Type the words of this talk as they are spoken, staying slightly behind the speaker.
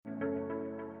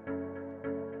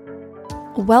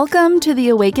Welcome to the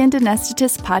Awakened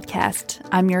Anesthetist podcast.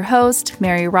 I'm your host,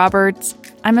 Mary Roberts.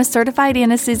 I'm a certified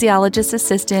anesthesiologist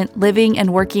assistant living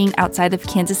and working outside of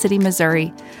Kansas City,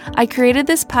 Missouri. I created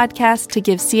this podcast to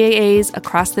give CAAs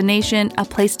across the nation a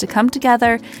place to come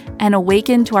together and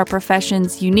awaken to our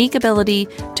profession's unique ability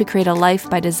to create a life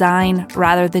by design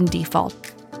rather than default.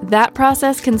 That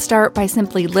process can start by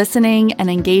simply listening and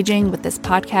engaging with this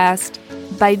podcast.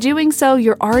 By doing so,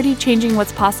 you're already changing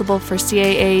what's possible for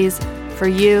CAAs, for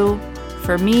you,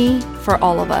 for me, for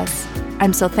all of us.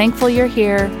 I'm so thankful you're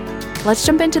here. Let's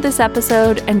jump into this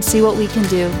episode and see what we can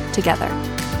do together.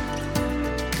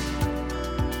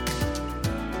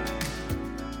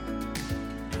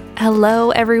 Hello,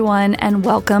 everyone, and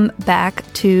welcome back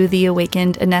to the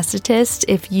Awakened Anesthetist.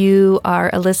 If you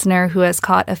are a listener who has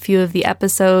caught a few of the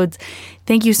episodes,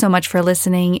 thank you so much for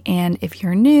listening. And if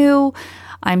you're new,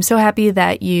 I'm so happy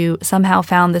that you somehow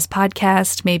found this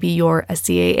podcast. Maybe you're a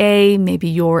CAA, maybe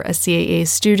you're a CAA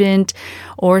student,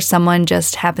 or someone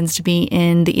just happens to be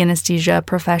in the anesthesia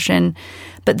profession.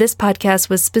 But this podcast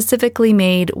was specifically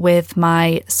made with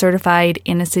my certified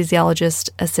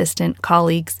anesthesiologist assistant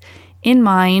colleagues in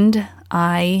mind.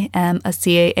 I am a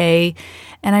CAA,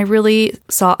 and I really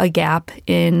saw a gap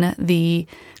in the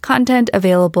content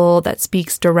available that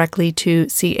speaks directly to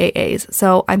CAAs.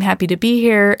 So I'm happy to be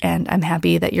here, and I'm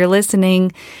happy that you're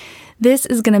listening. This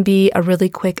is going to be a really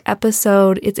quick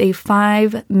episode. It's a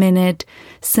 5-minute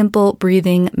simple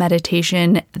breathing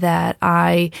meditation that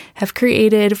I have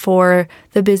created for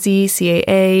the busy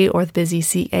CAA or the busy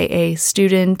CAA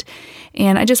student.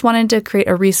 And I just wanted to create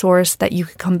a resource that you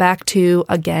could come back to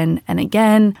again and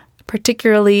again,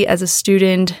 particularly as a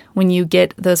student when you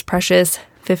get those precious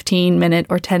 15-minute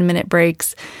or 10-minute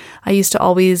breaks. I used to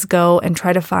always go and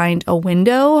try to find a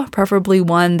window, preferably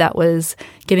one that was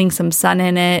getting some sun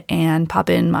in it, and pop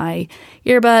in my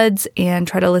earbuds and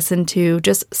try to listen to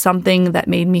just something that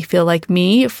made me feel like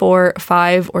me for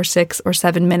 5 or 6 or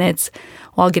 7 minutes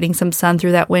while getting some sun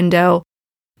through that window.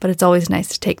 But it's always nice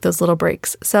to take those little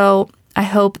breaks. So I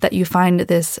hope that you find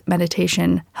this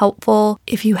meditation helpful.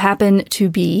 If you happen to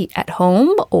be at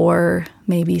home or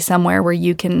maybe somewhere where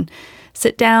you can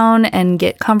sit down and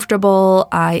get comfortable,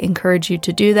 I encourage you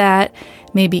to do that.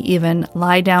 Maybe even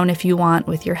lie down if you want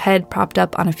with your head propped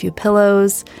up on a few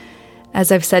pillows.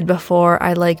 As I've said before,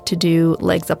 I like to do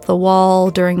legs up the wall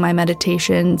during my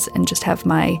meditations and just have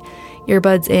my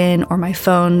earbuds in or my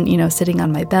phone, sitting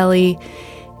on my belly.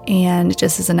 And it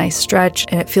just is a nice stretch,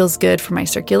 and it feels good for my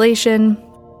circulation.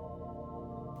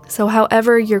 So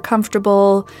however you're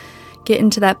comfortable, get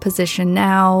into that position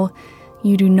now.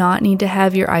 You do not need to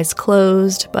have your eyes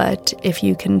closed, but if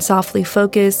you can softly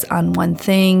focus on one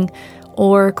thing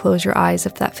or close your eyes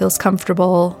if that feels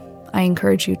comfortable, I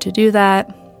encourage you to do that.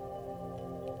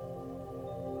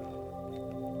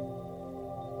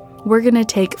 We're going to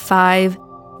take 5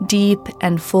 deep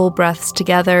and full breaths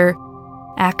together,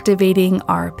 activating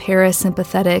our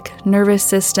parasympathetic nervous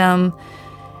system,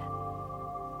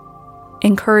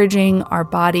 encouraging our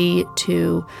body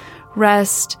to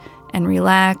rest and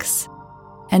relax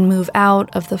and move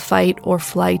out of the fight or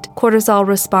flight cortisol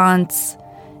response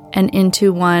and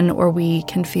into one where we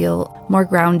can feel more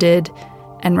grounded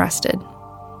and rested.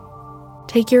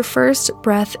 Take your first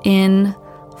breath in,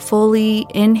 fully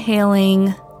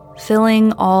inhaling,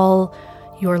 filling all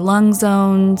your lung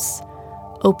zones,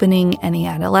 opening any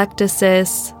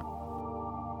atelectasis,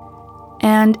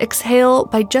 and exhale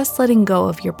by just letting go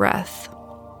of your breath.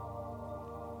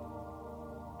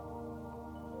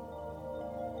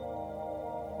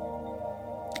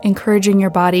 Encouraging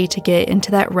your body to get into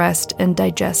that rest and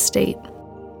digest state.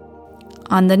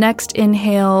 On the next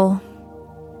inhale,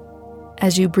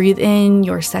 as you breathe in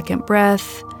your second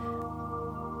breath,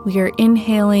 we are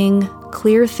inhaling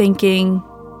clear thinking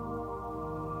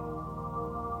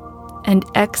and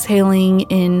exhaling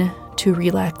into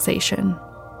relaxation.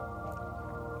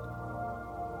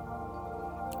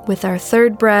 With our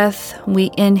third breath,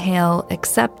 we inhale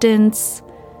acceptance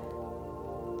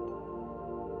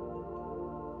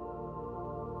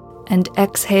and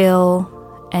exhale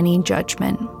any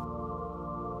judgment.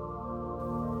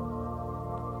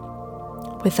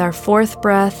 With our fourth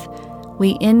breath,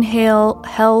 we inhale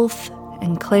health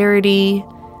and clarity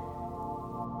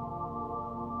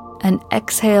and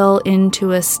exhale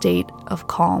into a state of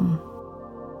calm.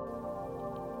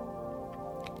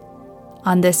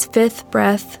 On this fifth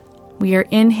breath, we are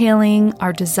inhaling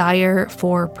our desire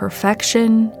for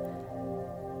perfection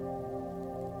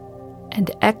and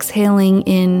exhaling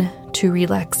into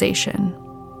relaxation.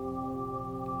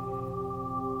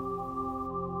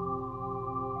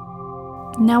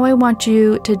 Now I want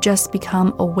you to just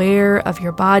become aware of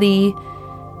your body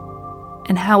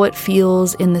and how it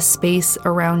feels in the space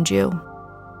around you.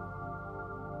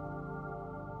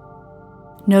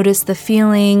 Notice the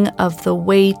feeling of the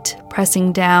weight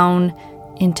pressing down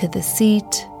into the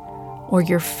seat or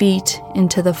your feet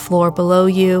into the floor below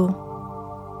you.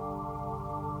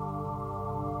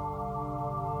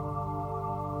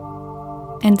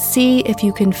 And see if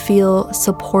you can feel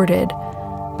supported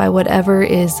by whatever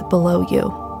is below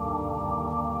you.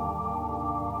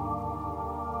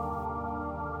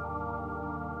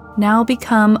 Now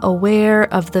become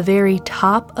aware of the very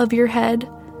top of your head.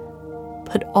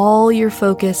 Put all your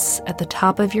focus at the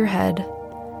top of your head,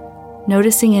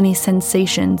 noticing any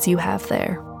sensations you have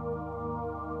there.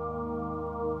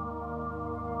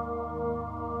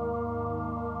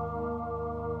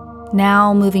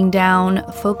 Now moving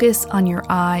down, focus on your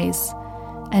eyes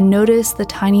and notice the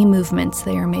tiny movements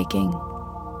they are making.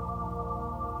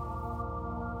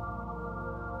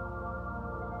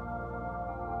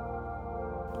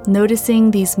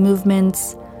 Noticing these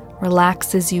movements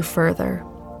relaxes you further.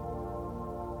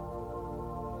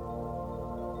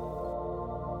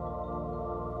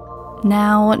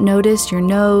 Now notice your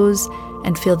nose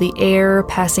and feel the air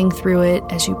passing through it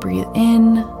as you breathe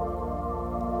in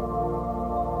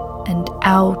and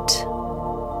out.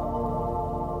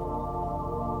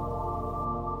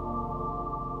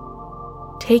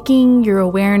 Taking your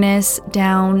awareness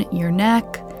down your neck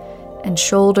and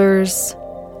shoulders,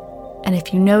 and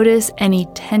if you notice any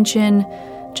tension,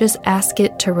 just ask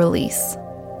it to release.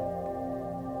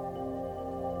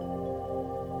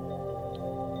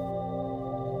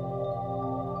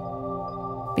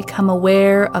 Become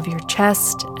aware of your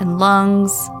chest and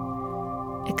lungs,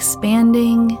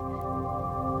 expanding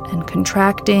and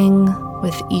contracting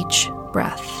with each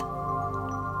breath.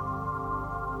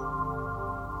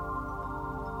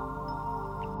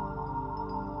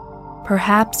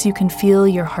 Perhaps you can feel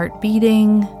your heart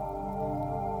beating,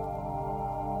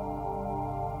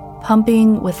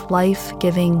 pumping with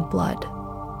life-giving blood.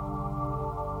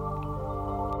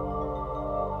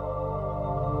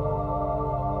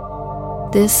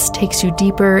 This takes you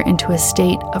deeper into a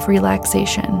state of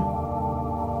relaxation.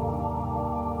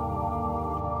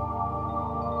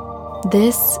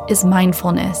 This is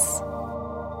mindfulness.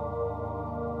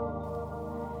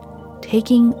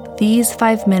 Taking these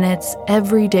 5 minutes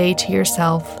every day to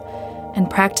yourself and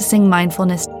practicing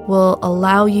mindfulness will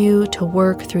allow you to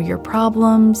work through your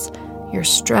problems, your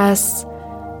stress,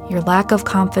 your lack of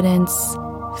confidence,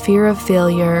 fear of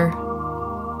failure,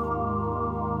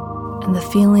 and the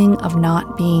feeling of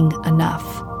not being enough.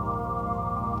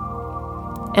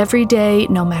 Every day,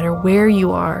 no matter where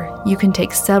you are, you can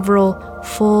take several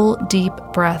full, deep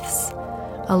breaths,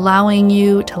 allowing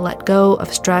you to let go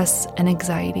of stress and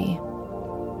anxiety.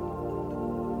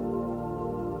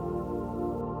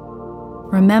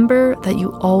 Remember that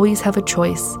you always have a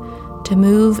choice to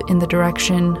move in the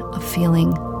direction of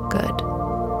feeling good.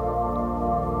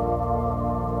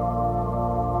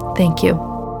 Thank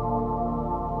you.